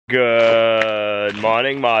Good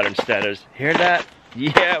morning, Modern Steaders. Hear that?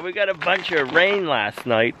 Yeah, we got a bunch of rain last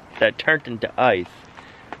night that turned into ice.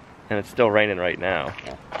 And it's still raining right now.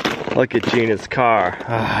 Look at Gina's car.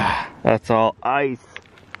 That's all ice.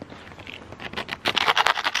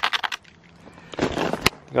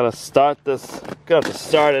 Gotta start this, gotta have to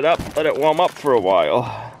start it up, let it warm up for a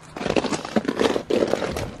while.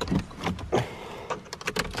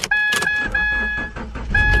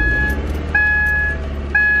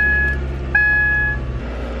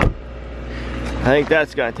 I think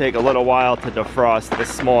that's gonna take a little while to defrost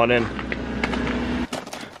this morning.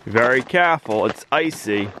 Be very careful, it's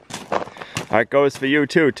icy. That goes for you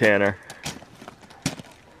too, Tanner.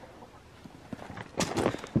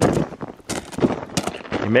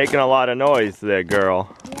 You're making a lot of noise there,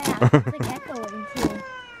 girl. Yeah, it's like echoing too.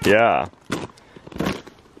 Yeah.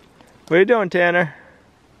 What are you doing, Tanner?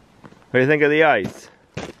 What do you think of the ice?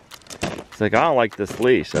 It's like, I don't like this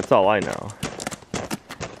leash, that's all I know.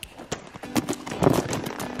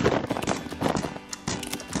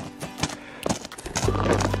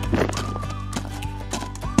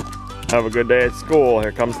 Have a good day at school.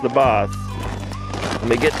 Here comes the boss. Let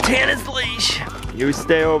me get Tanner's leash. You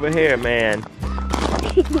stay over here, man.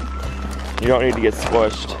 You don't need to get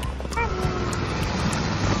squished.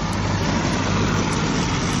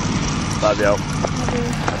 Love you.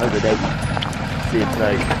 Have a good day. See you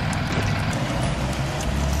tonight.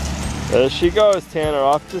 There she goes, Tanner,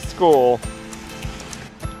 off to school.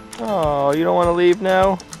 Oh, you don't want to leave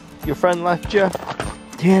now? Your friend left you?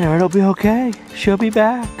 Tanner, it'll be okay. She'll be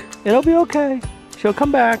back. It'll be okay. She'll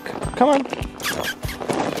come back. Come on.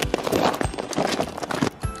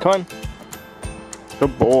 Come on.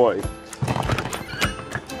 Good boy.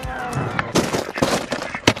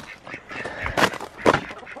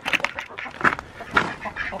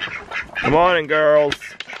 Good morning, girls.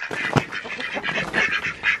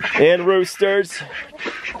 And roosters.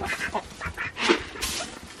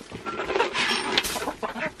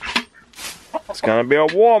 It's gonna be a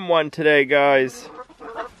warm one today, guys.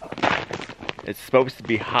 It's supposed to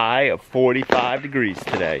be high of 45 degrees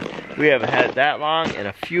today. We haven't had it that long in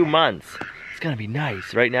a few months. It's gonna be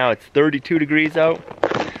nice. Right now it's 32 degrees out.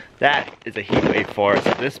 That is a heat wave for us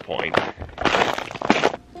at this point.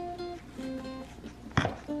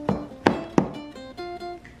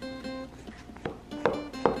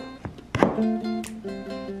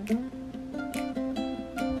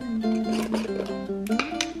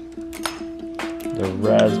 The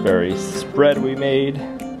raspberry spread we made.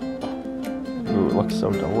 Ooh, it looks so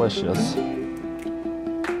delicious.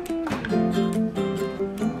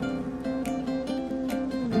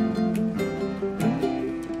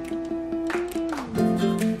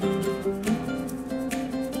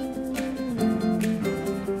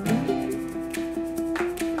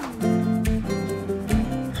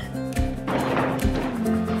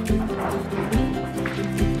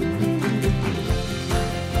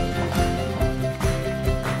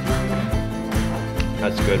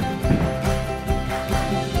 That's good.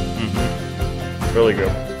 Really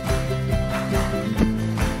good.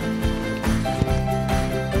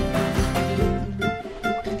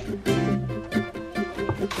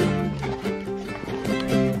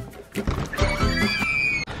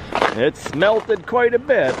 It's melted quite a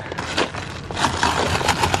bit.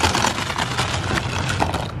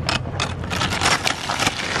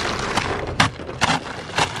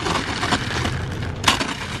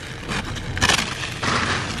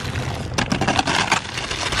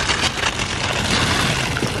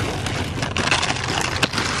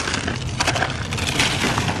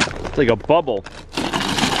 It's like a bubble.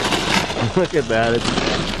 Look at that,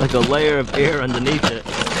 it's like a layer of air underneath it.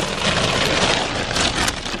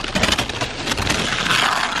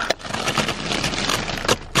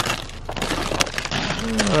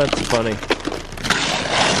 Oh, that's funny.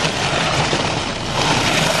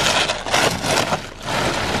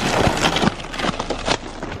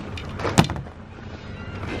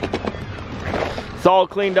 It's all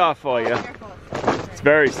cleaned off for you. It's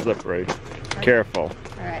very slippery. Careful.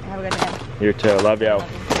 Alright, have a good day. You too. Love you.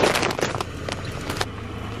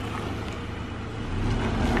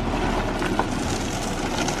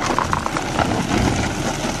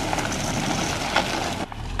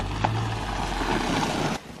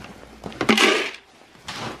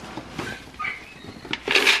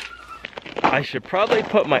 I should probably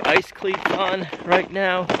put my ice cleats on right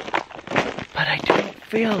now, but I don't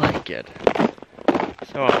feel like it.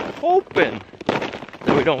 So I'm hoping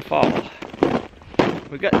that we don't fall.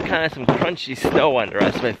 We got kind of some crunchy snow under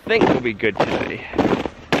us, but I think we'll be good today.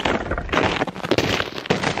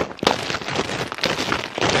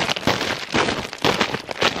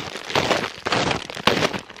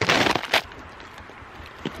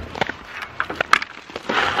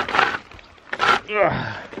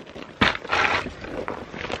 Ugh.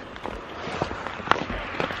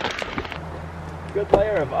 Good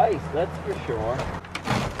layer of ice, that's for sure.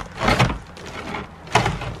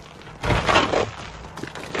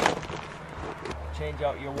 Change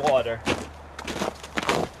out your water.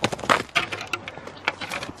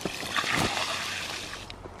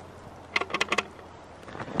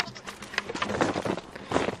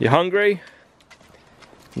 You hungry?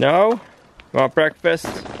 No? Want breakfast?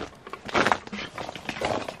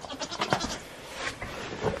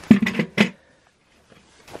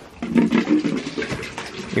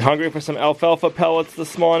 You hungry for some alfalfa pellets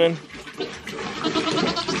this morning?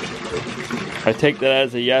 I take that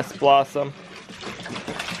as a yes, Blossom.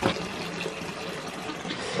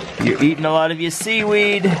 You're eating a lot of your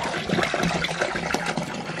seaweed.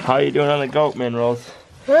 How are you doing on the goat minerals?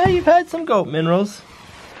 Well, you've had some goat minerals.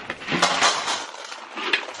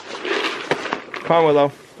 Come on,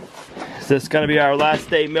 Willow. Is this gonna be our last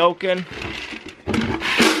day milking?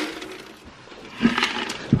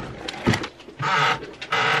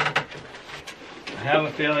 I have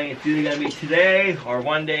a feeling it's either gonna be today or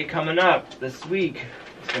one day coming up this week.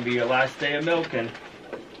 It's gonna be your last day of milking.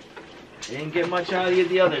 Didn't get much out of you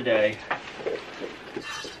the other day.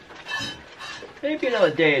 Maybe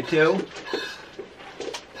another day or two.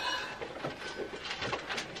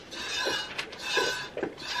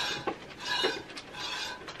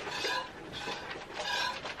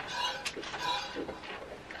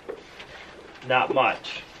 Not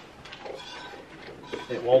much.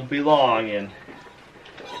 It won't be long and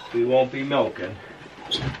we won't be milking.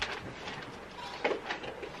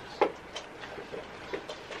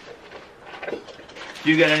 If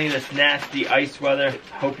you got any of this nasty ice weather,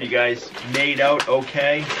 hope you guys made out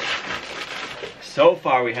okay. So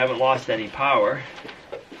far we haven't lost any power.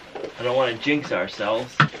 I don't want to jinx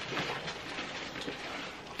ourselves.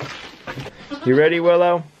 You ready,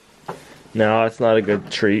 Willow? No, it's not a good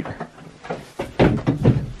treat.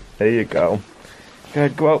 There you go.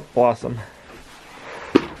 Good, go out, Blossom.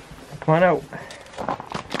 Come on out.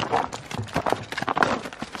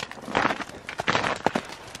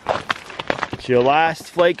 It's your last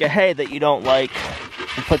flake of hay that you don't like.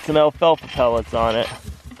 And put some alfalfa pellets on it.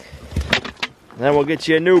 Then we'll get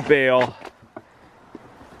you a new bale.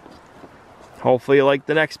 Hopefully you like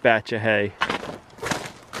the next batch of hay.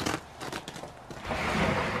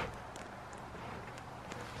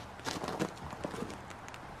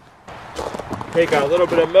 Take a little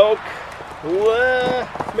bit of milk,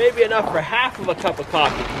 maybe enough for half of a cup of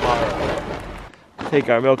coffee tomorrow. Take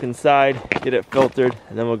our milk inside, get it filtered,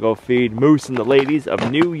 and then we'll go feed Moose and the ladies of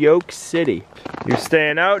New York City. You're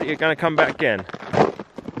staying out, you're gonna come back in.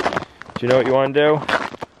 Do you know what you want to do?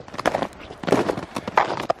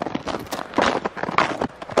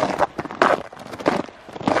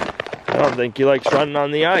 I don't think he likes running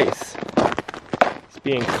on the ice. He's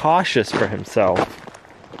being cautious for himself.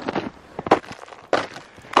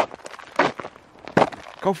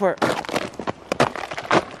 Go for it.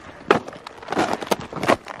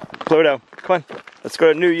 Pluto, come on. Let's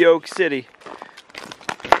go to New York City.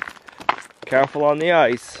 Careful on the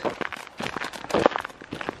ice.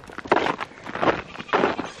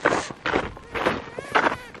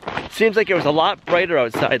 Seems like it was a lot brighter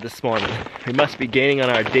outside this morning. We must be gaining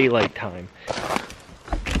on our daylight time.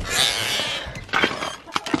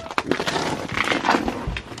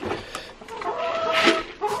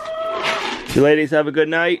 You ladies have a good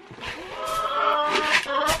night.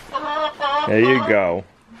 There you go.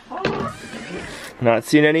 Not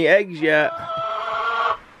seen any eggs yet.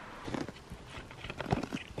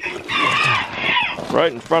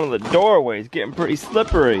 Right in front of the doorway. It's getting pretty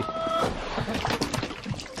slippery.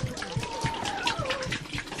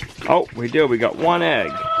 Oh, we do. We got one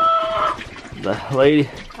egg. The lady,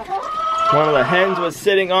 one of the hens was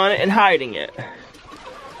sitting on it and hiding it.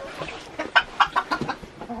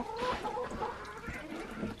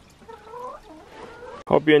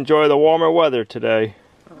 Hope you enjoy the warmer weather today.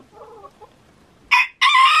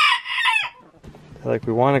 Like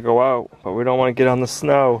we want to go out, but we don't want to get on the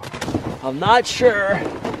snow. I'm not sure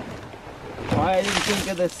why I didn't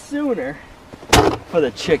think of this sooner for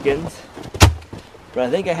the chickens, but I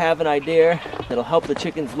think I have an idea that'll help the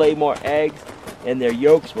chickens lay more eggs and their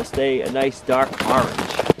yolks will stay a nice dark orange.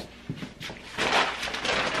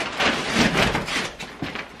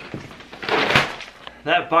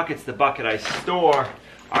 That bucket's the bucket I store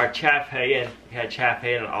our chaff hay in. We had chaff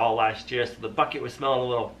hay in it all last year, so the bucket was smelling a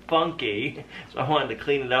little funky. So I wanted to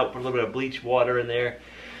clean it out, put a little bit of bleach water in there,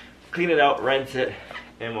 clean it out, rinse it,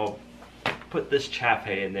 and we'll put this chaff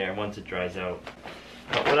hay in there once it dries out.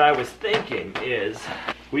 But what I was thinking is,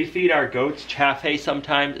 We feed our goats chaff hay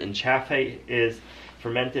sometimes, and chaff hay is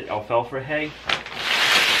fermented alfalfa hay.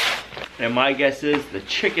 And my guess is the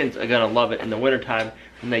chickens are gonna love it in the wintertime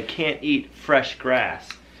when they can't eat fresh grass.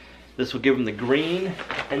 This will give them the green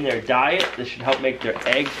in their diet. This should help make their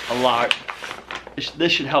eggs a lot,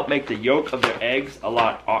 this should help make the yolk of their eggs a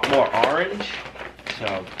lot more orange. So,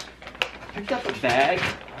 I picked up a bag.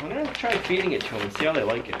 I'm gonna try feeding it to them and see how they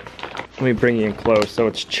like it. Let me bring you in close. So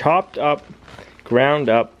it's chopped up, ground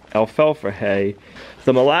up alfalfa hay.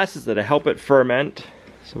 The molasses that help it ferment.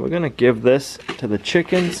 So we're gonna give this to the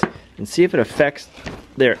chickens and see if it affects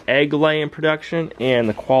their egg laying production and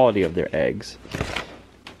the quality of their eggs.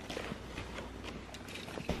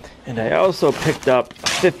 And I also picked up a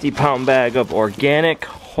 50-pound bag of organic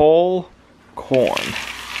whole corn.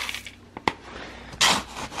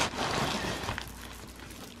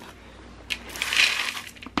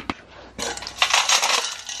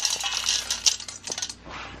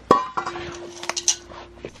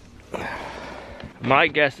 My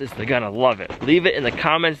guess is they're gonna love it. Leave it in the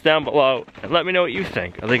comments down below and let me know what you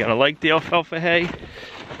think. Are they gonna like the alfalfa hay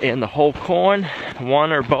and the whole corn,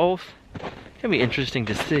 one or both? It's gonna be interesting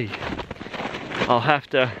to see. I'll have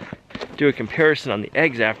to do a comparison on the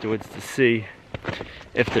eggs afterwards to see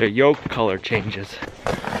if their yolk color changes.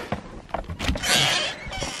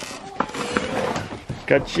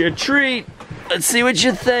 Got you a treat. Let's see what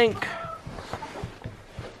you think.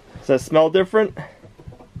 Does that smell different?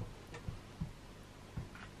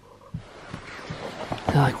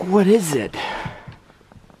 They're like, what is it?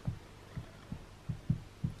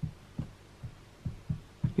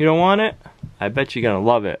 You don't want it? I bet you're gonna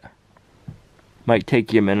love it. Might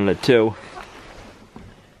take you a minute or two.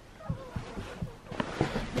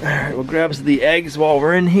 Alright, we'll grab some of the eggs while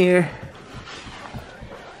we're in here.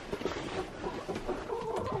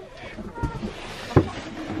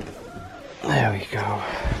 There we go.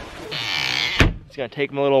 It's gonna take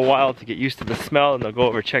them a little while to get used to the smell, and they'll go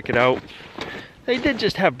over check it out. They did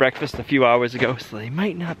just have breakfast a few hours ago, so they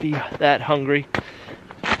might not be that hungry.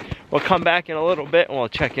 We'll come back in a little bit and we'll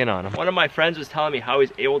check in on them. One of my friends was telling me how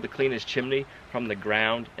he's able to clean his chimney from the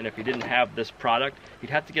ground, and if he didn't have this product, he'd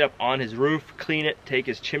have to get up on his roof, clean it, take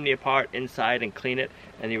his chimney apart inside and clean it.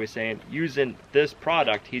 And he was saying using this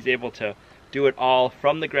product, he's able to do it all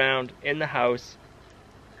from the ground in the house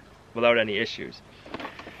without any issues.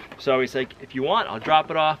 So he's like, if you want, I'll drop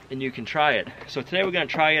it off and you can try it. So today we're gonna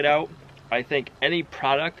try it out. I think any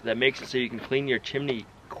product that makes it so you can clean your chimney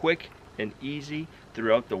quick and easy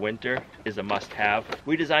throughout the winter is a must-have.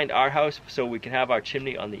 We designed our house so we can have our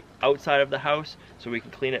chimney on the outside of the house so we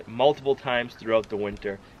can clean it multiple times throughout the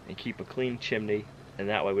winter and keep a clean chimney, and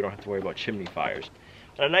that way we don't have to worry about chimney fires.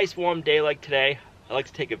 On a nice warm day like today, I like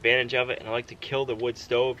to take advantage of it, and I like to kill the wood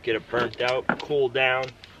stove, get it burnt out, cool down.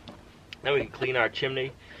 Then we can clean our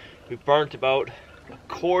chimney. We've burnt about a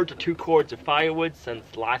cord to 2 cords of firewood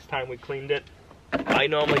since last time we cleaned it. I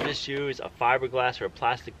normally just use a fiberglass or a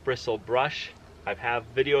plastic bristle brush. I have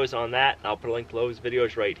videos on that, and I'll put a link to those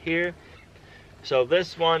videos right here. So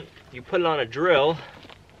this one, you put it on a drill.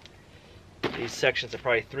 These sections are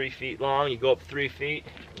probably 3 feet long. You go up 3 feet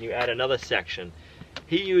and you add another section.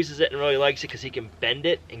 He uses it and really likes it because he can bend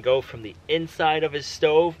it and go from the inside of his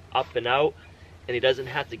stove up and out, and he doesn't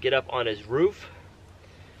have to get up on his roof.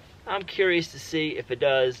 I'm curious to see if it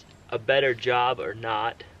does a better job or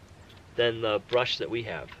not than the brush that we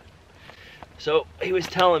have. So he was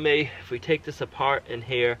telling me if we take this apart in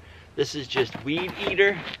here, this is just weed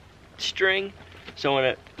eater string. So when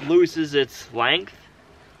it loses its length,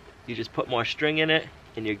 you just put more string in it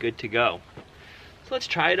and you're good to go. So let's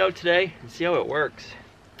try it out today and see how it works.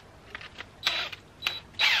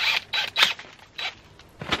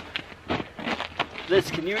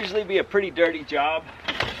 This can usually be a pretty dirty job.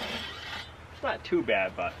 It's not too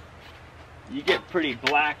bad, but you get pretty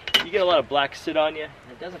black. You get a lot of black soot on you,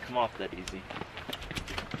 and it doesn't come off that easy.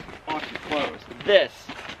 Off your clothes.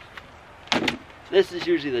 This is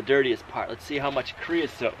usually the dirtiest part. Let's see how much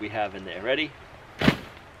creosote we have in there. Ready?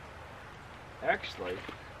 Actually,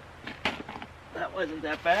 that wasn't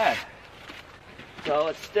that bad. So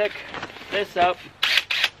let's stick this up,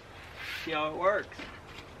 see how it works.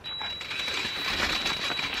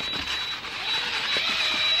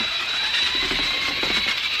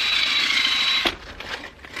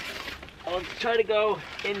 Let's try to go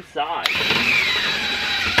inside.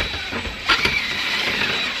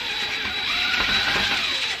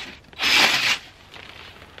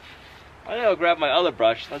 I think I'll grab my other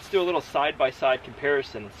brush. Let's do a little side-by-side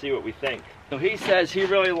comparison and see what we think. So he says he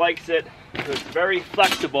really likes it because it's very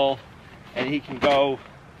flexible and he can go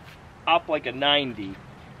up like a 90,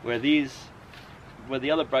 where the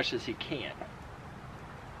other brushes he can't.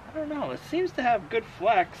 I don't know, it seems to have good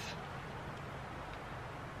flex.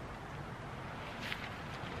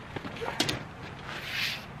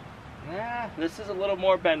 Nah, this is a little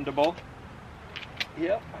more bendable.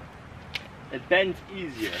 Yep. It bends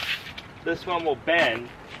easier. This one will bend.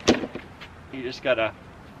 You just gotta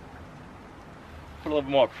put a little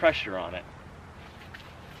more pressure on it.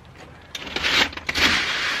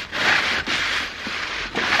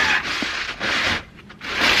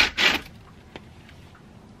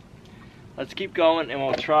 Let's keep going and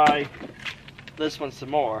we'll try this one some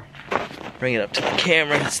more. Bring it up to the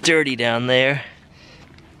camera, it's dirty down there.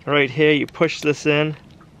 Right here, you push this in.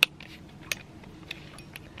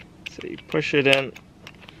 So you push it in.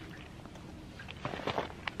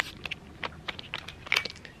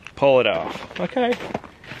 Pull it off. Okay.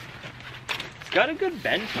 It's got a good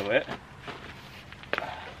bend to it.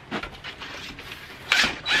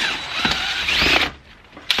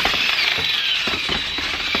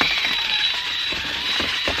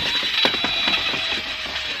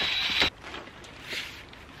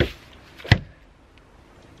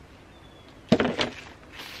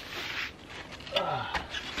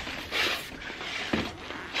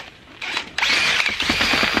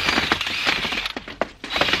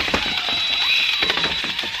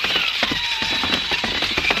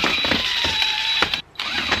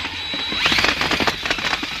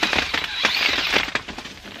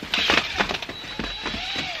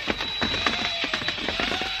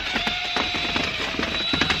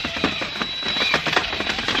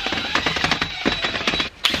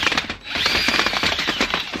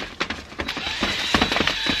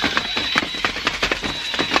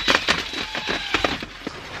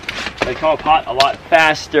 They come apart a lot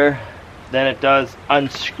faster than it does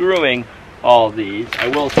unscrewing all these. I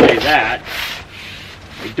will say that.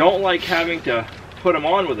 I don't like having to put them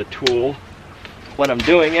on with a tool when I'm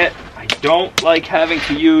doing it. I don't like having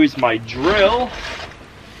to use my drill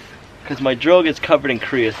because my drill gets covered in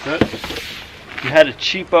creosote. If you had a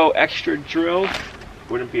cheapo extra drill,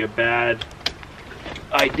 wouldn't be a bad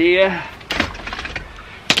idea.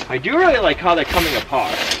 I do really like how they're coming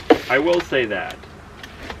apart. I will say that.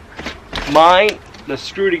 Mine, the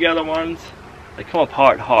screw together ones, they come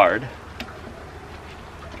apart hard.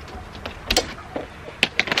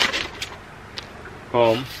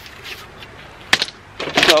 Boom.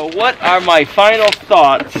 So what are my final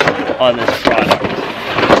thoughts on this product?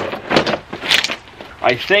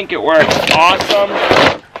 I think it works awesome.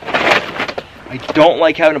 I don't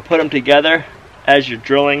like having to put them together as you're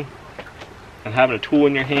drilling and having a tool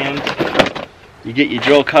in your hand. You get your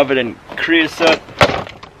drill covered in creosote.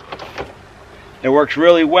 It works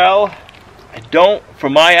really well. For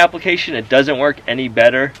my application, it doesn't work any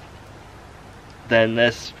better than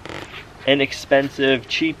this inexpensive,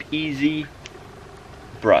 cheap, easy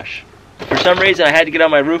brush. For some reason, I had to get on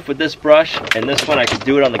my roof with this brush, and this one I could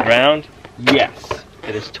do it on the ground. Yes,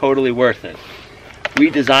 it is totally worth it. We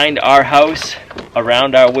designed our house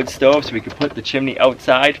around our wood stove so we could put the chimney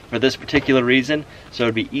outside for this particular reason, so it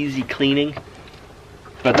would be easy cleaning.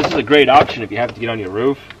 But this is a great option if you have to get on your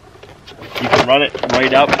roof. You can run it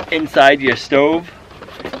right up inside your stove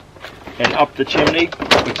and up the chimney,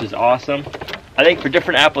 which is awesome. I think for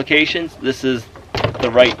different applications, this is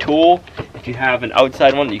the right tool. If you have an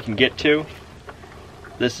outside one that you can get to,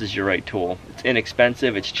 this is your right tool. It's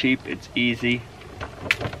inexpensive, it's cheap, it's easy.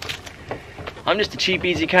 I'm just a cheap,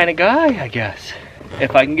 easy kind of guy, I guess.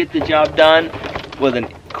 If I can get the job done with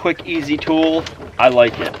a quick, easy tool, I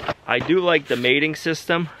like it. I do like the mating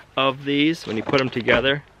system of these when you put them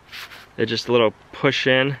together. They're just a little push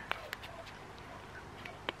in.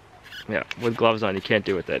 Yeah, with gloves on, you can't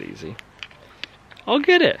do it that easy. I'll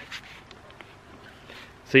get it.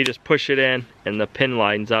 So you just push it in, and the pin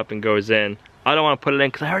lines up and goes in. I don't want to put it in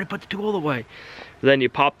because I already put the tool away. Then you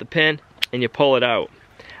pop the pin, and you pull it out.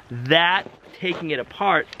 That, taking it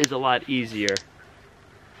apart, is a lot easier.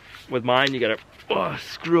 With mine, you gotta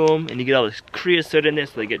screw them, and you get all this creosote in there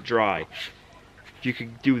so they get dry. If you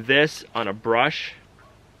could do this on a brush,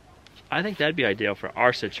 I think that'd be ideal for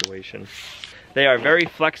our situation. They are very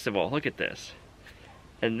flexible. Look at this.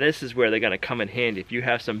 And this is where they're gonna come in handy. If you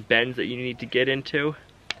have some bends that you need to get into,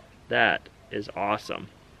 that is awesome.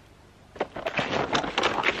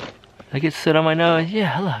 I get soot on my nose.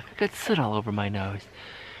 Yeah, look, I got soot all over my nose.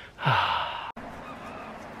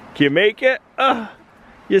 Can you make it?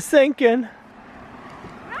 You're sinking.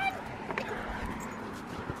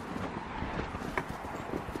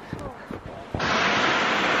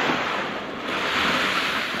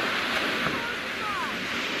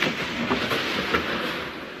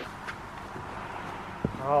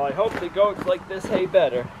 Well, I hope the goats like this hay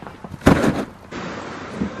better.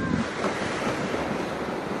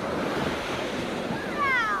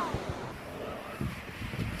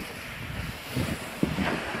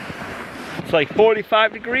 It's like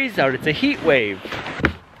 45 degrees out. It's a heat wave.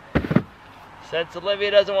 Since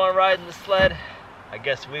Olivia doesn't want to ride in the sled, I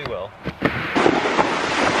guess we will.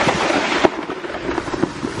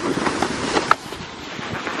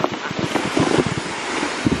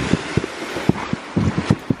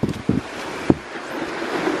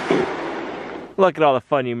 Look at all the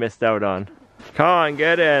fun you missed out on. Come on,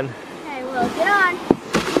 get in. Okay, well, get on.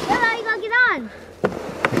 Willow, you gotta get on.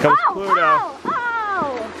 Here comes Pluto.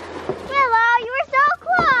 Oh! Willow, you were so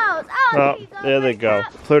close. Oh, Oh, there they go.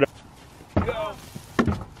 Pluto. Go.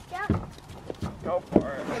 Jump. Go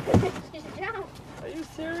for it. Just jump. Are you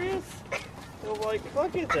serious? You're like,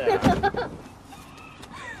 look at that.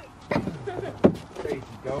 Crazy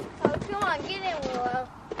goat. Oh, come on, get in, Willow.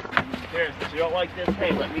 Here, since you don't like this,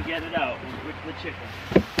 hey, let me get it out. With the chicken.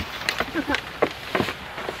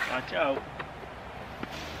 Watch out.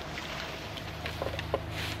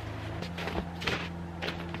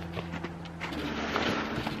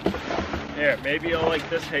 Here, maybe you'll like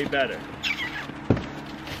this hay better.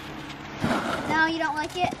 No, you don't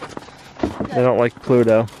like it? I don't like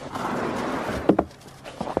Pluto.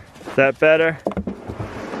 Is that better?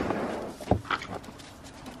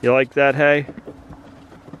 You like that hay?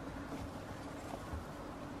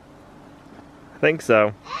 I think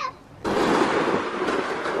so.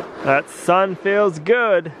 That sun feels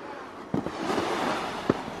good.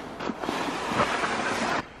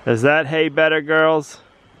 Is that hay better, girls?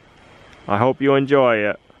 I hope you enjoy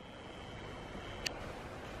it.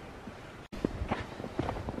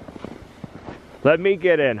 Let me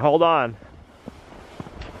get in. Hold on.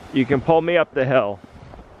 You can pull me up the hill.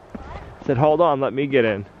 I said, hold on, let me get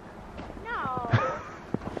in. No. So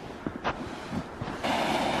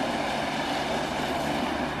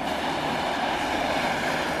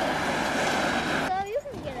you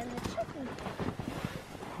can get in the chicken.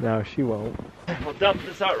 No, she won't. We'll dump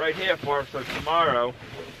this out right here for them so tomorrow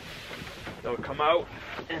they'll come out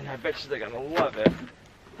and I bet you they're gonna love it.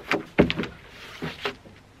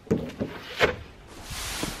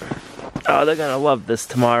 Oh, they're gonna love this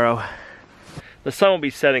tomorrow. The sun will be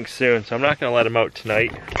setting soon, so I'm not gonna let them out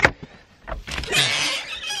tonight.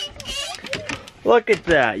 Look at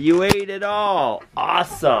that, you ate it all.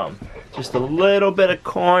 Awesome. Just a little bit of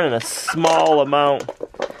corn and a small amount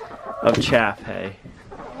of chaff hay.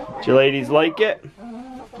 Do you ladies like it?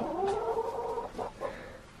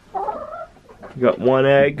 You got one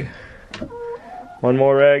egg. One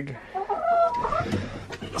more egg.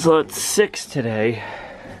 So it's 6 today.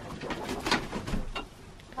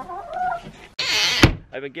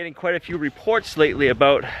 I've been getting quite a few reports lately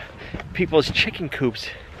about people's chicken coops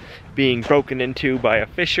being broken into by a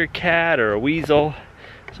fisher cat or a weasel.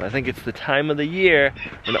 So I think it's the time of the year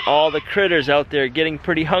when all the critters out there are getting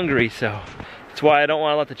pretty hungry, so that's why I don't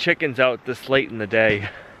want to let the chickens out this late in the day.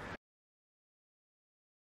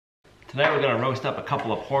 Tonight we're going to roast up a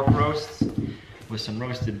couple of pork roasts with some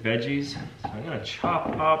roasted veggies. So I'm going to chop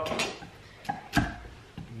up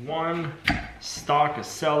 1 stalk of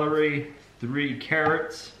celery, 3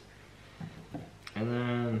 carrots, and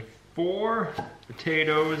then 4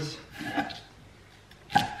 potatoes,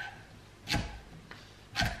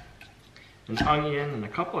 an onion, and a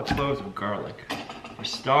couple of cloves of garlic. For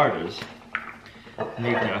starters, we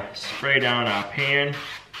need to spray down our pan.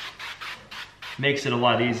 Makes it a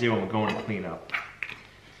lot easier when we're going to clean up.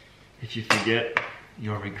 If you forget,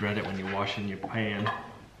 you'll regret it when you're washing your pan.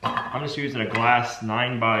 I'm just using a glass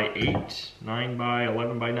 9x8, 9x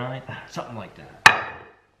 11x9, something like that.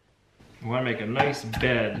 We want to make a nice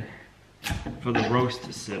bed for the roast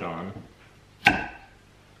to sit on.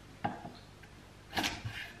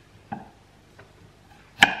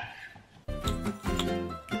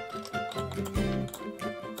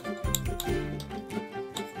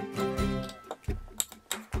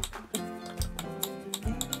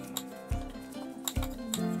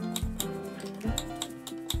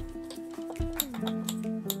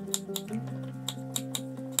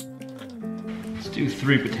 Do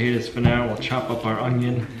 3 potatoes for now. We'll chop up our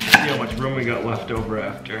onion, see how much room we got left over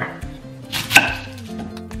after.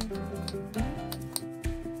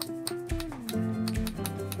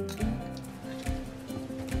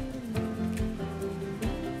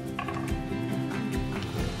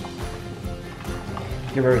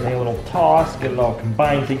 Give everything a little toss, get it all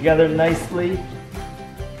combined together nicely.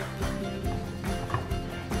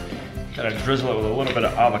 Gotta drizzle it with a little bit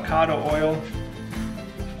of avocado oil.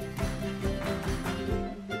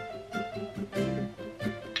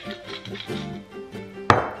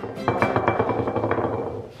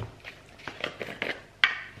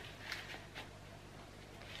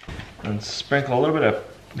 And sprinkle a little bit of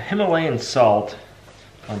Himalayan salt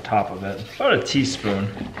on top of it, about a teaspoon.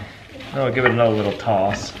 I'll give it another little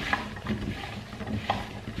toss.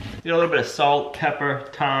 Get a little bit of salt, pepper,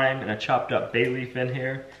 thyme, and a chopped up bay leaf in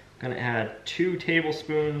here. I'm gonna add 2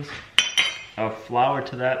 tablespoons of flour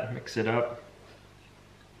to that, mix it up.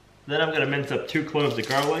 Then I'm gonna mince up 2 cloves of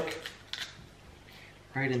garlic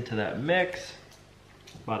right into that mix.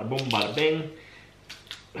 Bada boom, bada bing.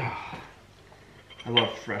 Oh, I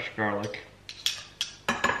love fresh garlic.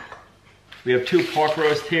 We have 2 pork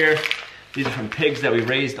roasts here. These are from pigs that we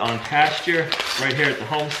raised on pasture right here at the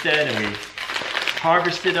homestead, and we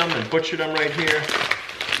harvested them and butchered them right here.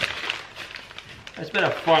 It's been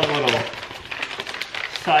a fun little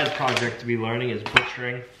side project to be learning, is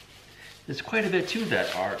butchering. There's quite a bit to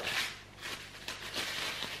that art.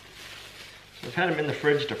 So I've had them in the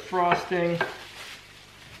fridge defrosting.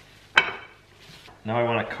 Now I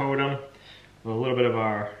want to coat them with a little bit of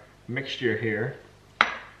our mixture here.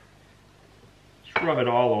 Just rub it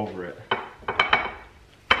all over it.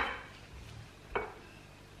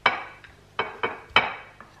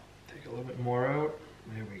 Take a little bit more out.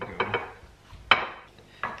 There we go.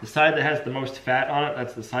 The side that has the most fat on it,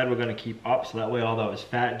 that's the side we're going to keep up, so that way all those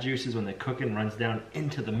fat juices, when they're cooking, runs down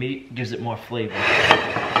into the meat, gives it more flavor.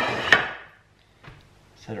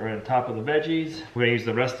 Set it right on top of the veggies. We're going to use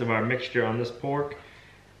the rest of our mixture on this pork.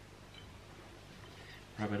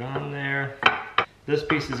 Rub it on there. This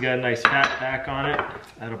piece has got a nice fat back on it.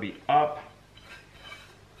 That'll be up.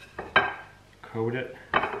 Coat it.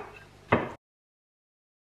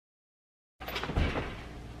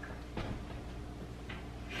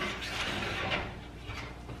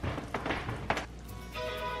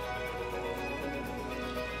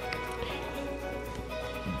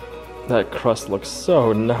 That crust looks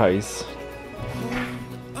so nice.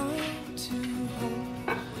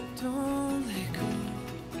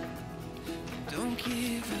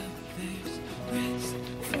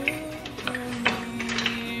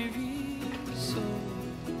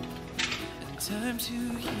 Time to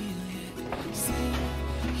heal it. Say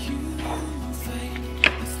you fight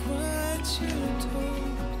with what you're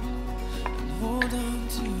told, and hold on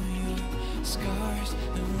to your scars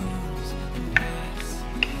and wounds and past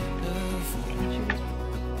the fortune.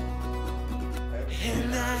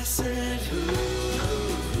 And I said,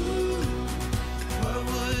 what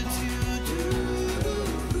would you do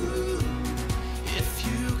if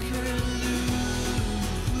you could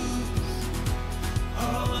lose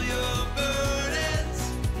all your burdens?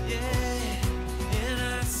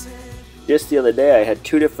 Just the other day I had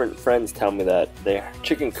 2 different friends tell me that their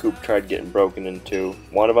chicken coop tried getting broken into.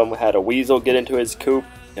 One of them had a weasel get into his coop.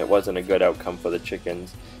 It wasn't a good outcome for the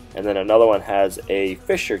chickens. And then another one has a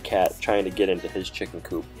fisher cat trying to get into his chicken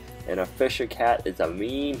coop. And a fisher cat is a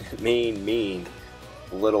mean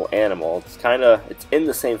little animal. It's in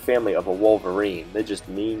the same family of a wolverine. They're just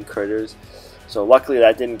mean critters. So luckily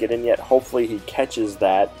that didn't get in yet. Hopefully he catches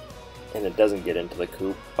that and it doesn't get into the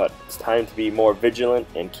coop. But it's time to be more vigilant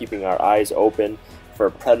and keeping our eyes open for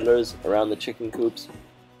predators around the chicken coops.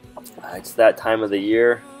 It's that time of the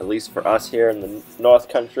year, at least for us here in the North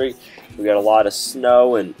Country. We got a lot of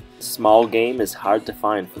snow, and small game is hard to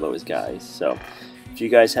find for those guys. So if you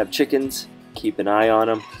guys have chickens, keep an eye on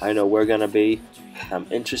them. I know we're gonna be. I'm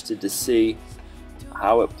interested to see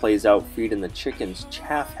how it plays out feeding the chickens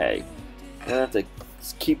chaff hay. They're gonna have to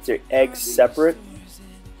keep their eggs separate,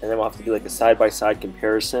 and then we'll have to do like a side-by-side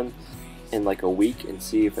comparison in like a week and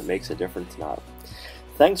see if it makes a difference or not.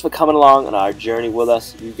 Thanks for coming along on our journey with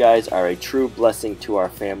us. You guys are a true blessing to our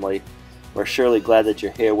family. We're surely glad that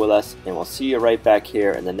you're here with us, and we'll see you right back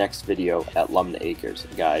here in the next video at Lumnah Acres,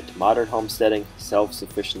 a guide to modern homesteading,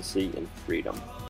 self-sufficiency, and freedom.